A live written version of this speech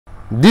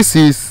This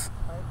is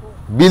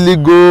billy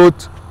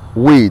goat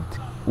weed,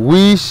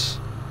 which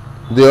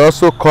they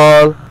also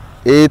call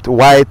it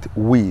white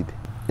weed.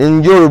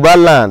 In Yoruba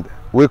land,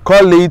 we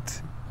call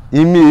it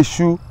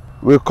imi-eshu,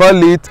 we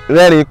call it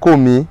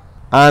rerin-komi,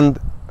 and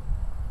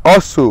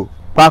also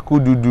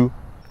pakududu.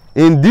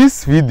 In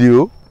this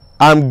video,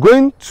 I'm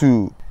going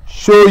to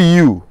show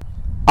you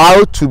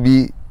how to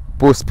be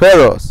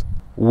prosperous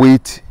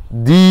with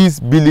this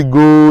billy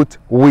goat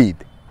weed.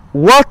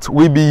 What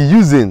we'll be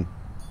using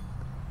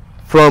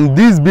from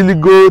this billy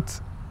goat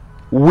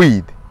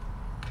weed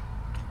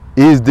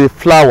is the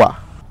flower.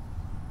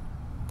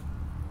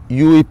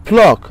 You will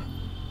pluck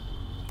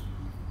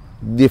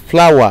the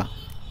flower.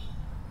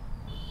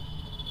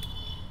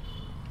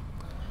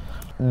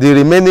 The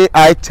remaining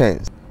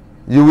items,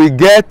 you will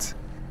get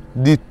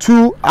the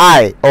 2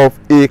 eye of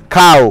a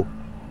cow,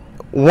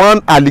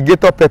 1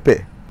 alligator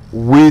pepper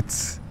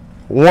with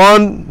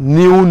 1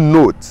 new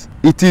note.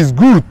 It is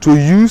good to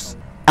use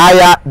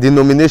higher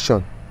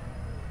denomination,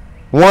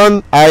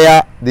 1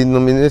 higher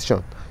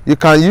denomination. You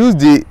can use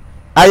the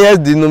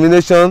highest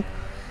denomination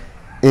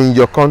in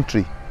your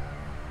country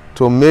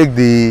to make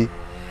the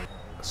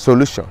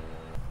solution.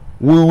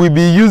 We will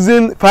be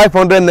using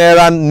 500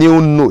 naira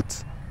new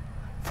note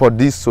for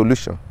this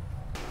solution.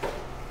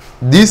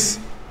 This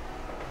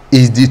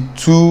is the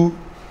 2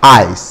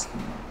 eyes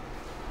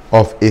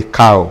of a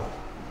cow.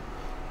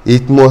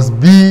 It must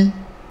be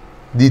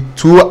the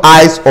 2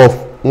 eyes of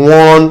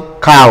 1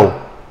 cow.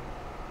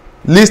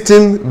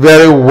 Listen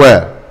very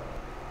well.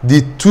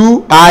 The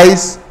 2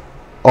 eyes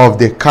of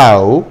the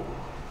cow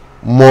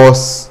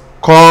must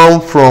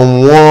come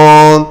from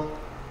 1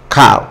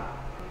 cow.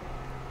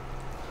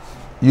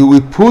 You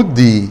will put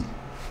the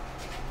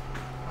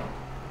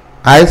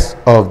eyes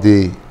of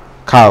the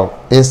cow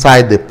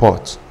inside the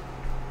pot.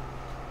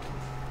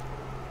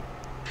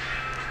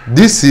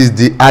 This is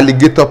the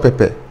alligator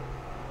pepper.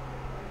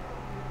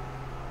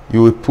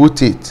 You will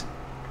put it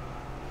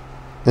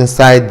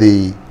inside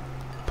the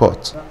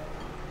pot.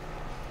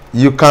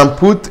 You can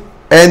put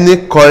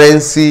any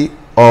currency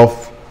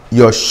of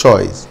your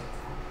choice,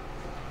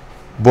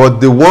 but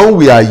the one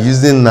we are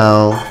using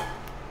now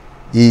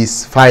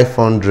is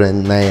 500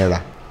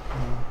 naira.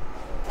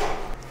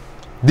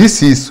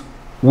 This is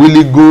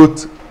billy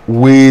goat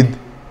weed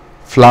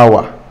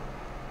flower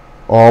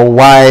or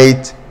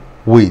white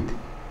weed,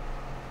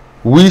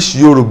 which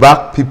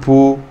Yoruba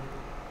people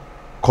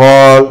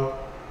call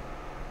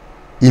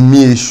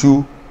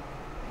imi-eshu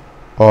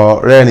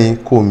or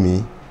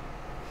rerin-komi.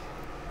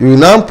 You will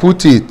now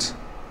put it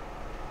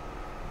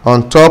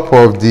on top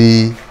of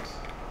the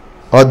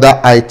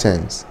other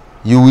items.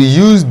 You will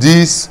use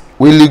this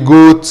billy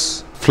goat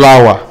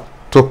flower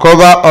to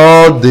cover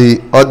all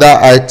the other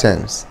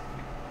items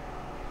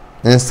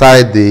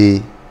inside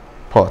the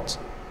pot.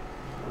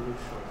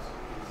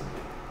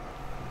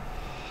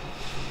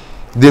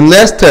 The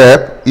next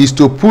step is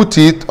to put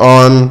it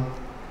on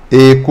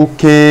a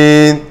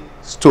cooking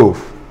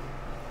stove.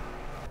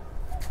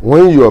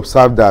 When you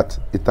observe that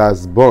it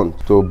has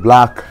burnt to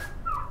black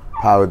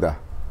powder,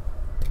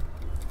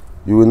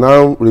 you will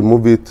now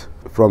remove it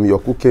from your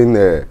cooking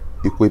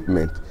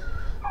equipment.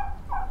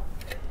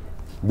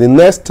 The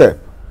next step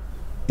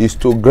is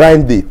to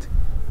grind it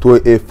to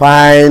a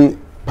fine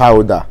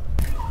powder.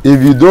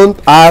 If you don't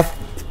have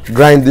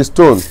grinding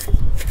stone,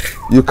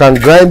 you can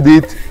grind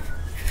it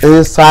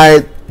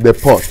inside the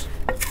pot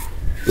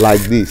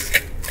like this.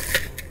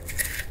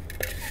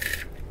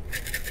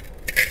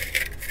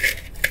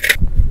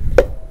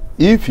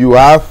 If you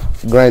have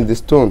grinding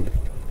stone,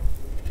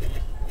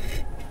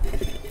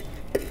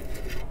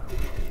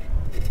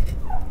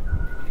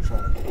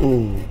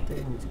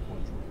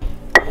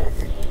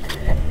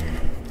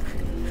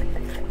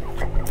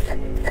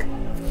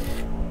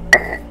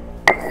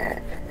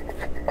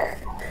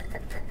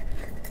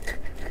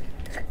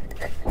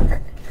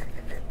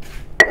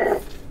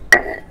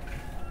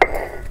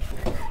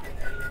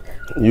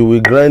 you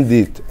will grind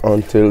it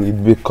until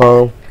it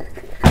becomes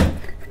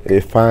a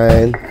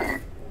fine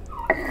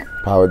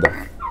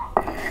powder.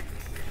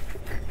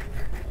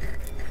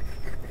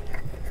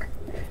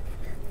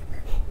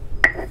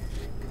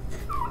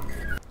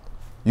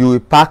 You will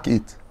pack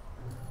it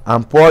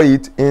and pour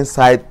it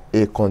inside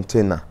a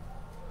container.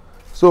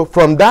 So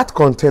from that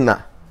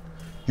container,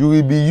 you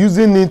will be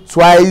using it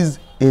twice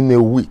in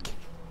a week,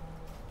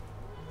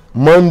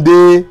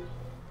 Monday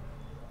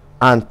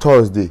and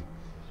Thursday.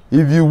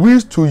 If you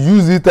wish to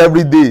use it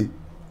every day,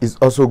 it's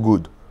also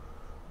good,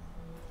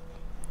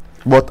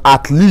 but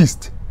at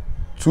least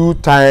 2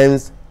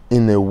 times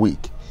in a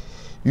week.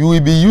 You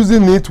will be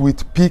using it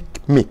with pig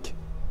milk.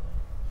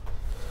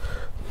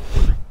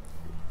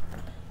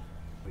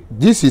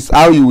 This is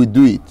how you will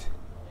do it.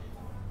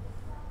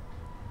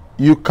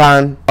 You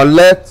can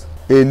collect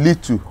a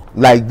little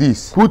like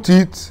this, put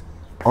it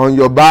on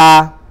your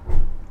bare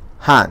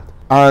hand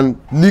and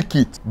lick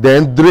it,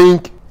 then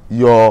drink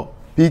your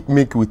pig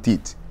milk with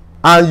it.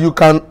 And you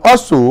can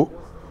also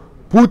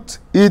put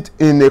it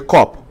in a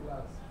cup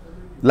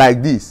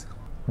like this,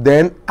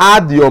 then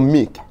add your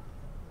milk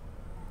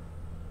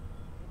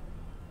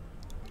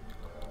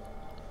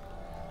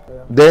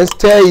Then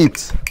stir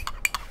it.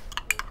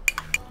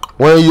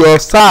 When you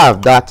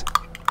observe that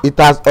it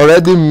has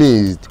already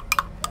mixed,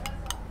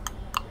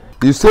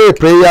 you say a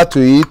prayer to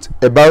it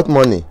about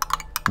money,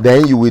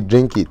 then you will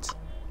drink it.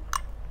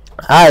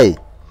 I,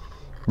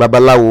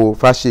 Babalawo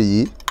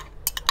Fasheyi,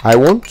 I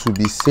want to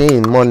be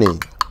seeing money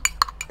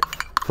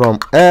from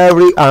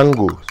every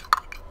angle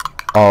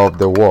of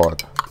the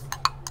world,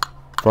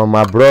 from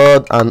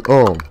abroad and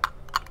home,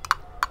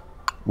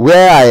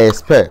 where I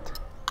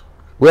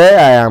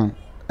am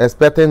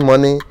expecting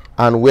money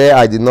and where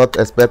I did not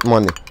expect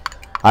money.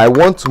 I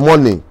want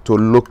money to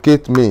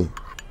locate me.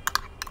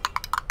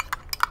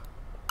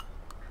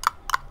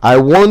 I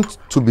want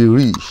to be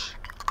rich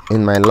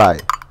in my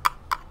life.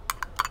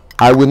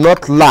 I will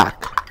not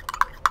lack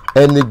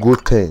any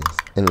good things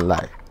in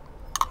life.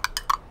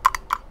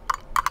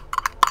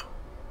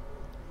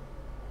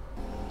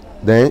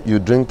 Then you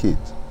drink it.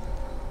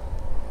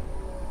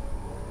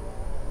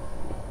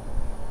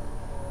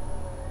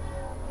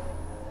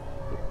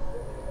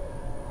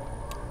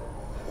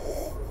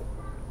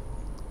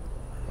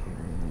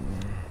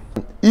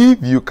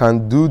 If you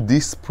can do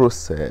this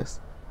process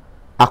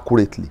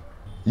accurately,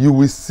 you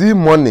will see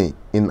money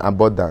in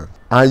abundance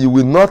and you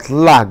will not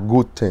lack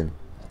good things.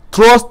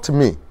 Trust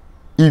me,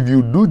 if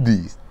you do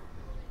this,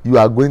 you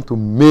are going to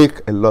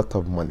make a lot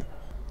of money.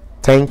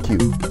 Thank you.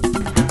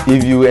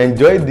 If you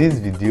enjoyed this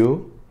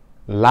video,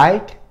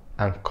 like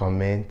and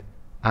comment,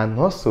 and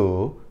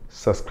also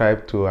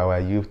subscribe to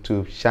our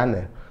YouTube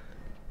channel.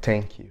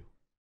 Thank you.